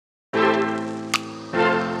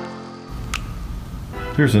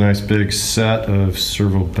Here's a nice big set of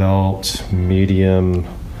ServoBelt Medium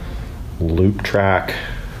Loop Track.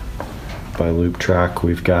 By Loop Track,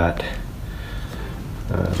 we've got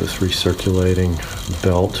this recirculating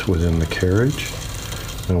belt within the carriage.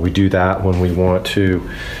 And we do that when we want to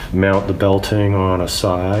mount the belting on a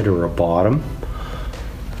side or a bottom,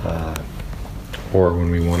 or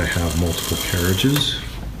when we want to have multiple carriages.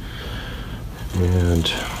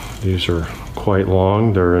 And these are quite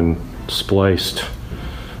long. They're in spliced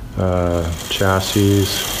chassis.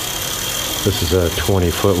 This is a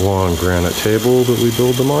 20-foot long granite table that we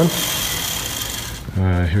build them on.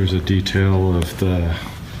 Here's a detail of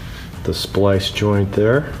the splice joint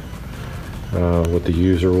there. What the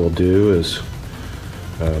user will do is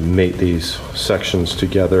mate these sections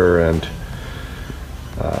together and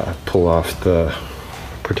pull off the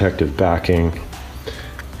protective backing,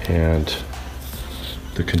 and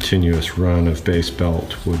the continuous run of base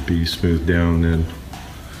belt would be smoothed down and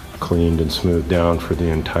cleaned and smoothed down for the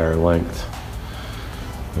entire length.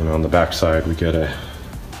 And on the back side we get a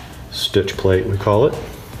stitch plate, we call it.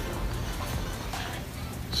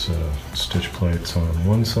 So stitch plates on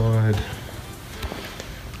one side,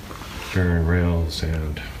 bearing rails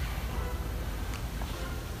and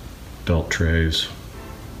belt trays.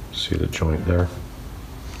 See the joint there?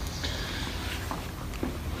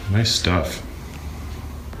 Nice stuff.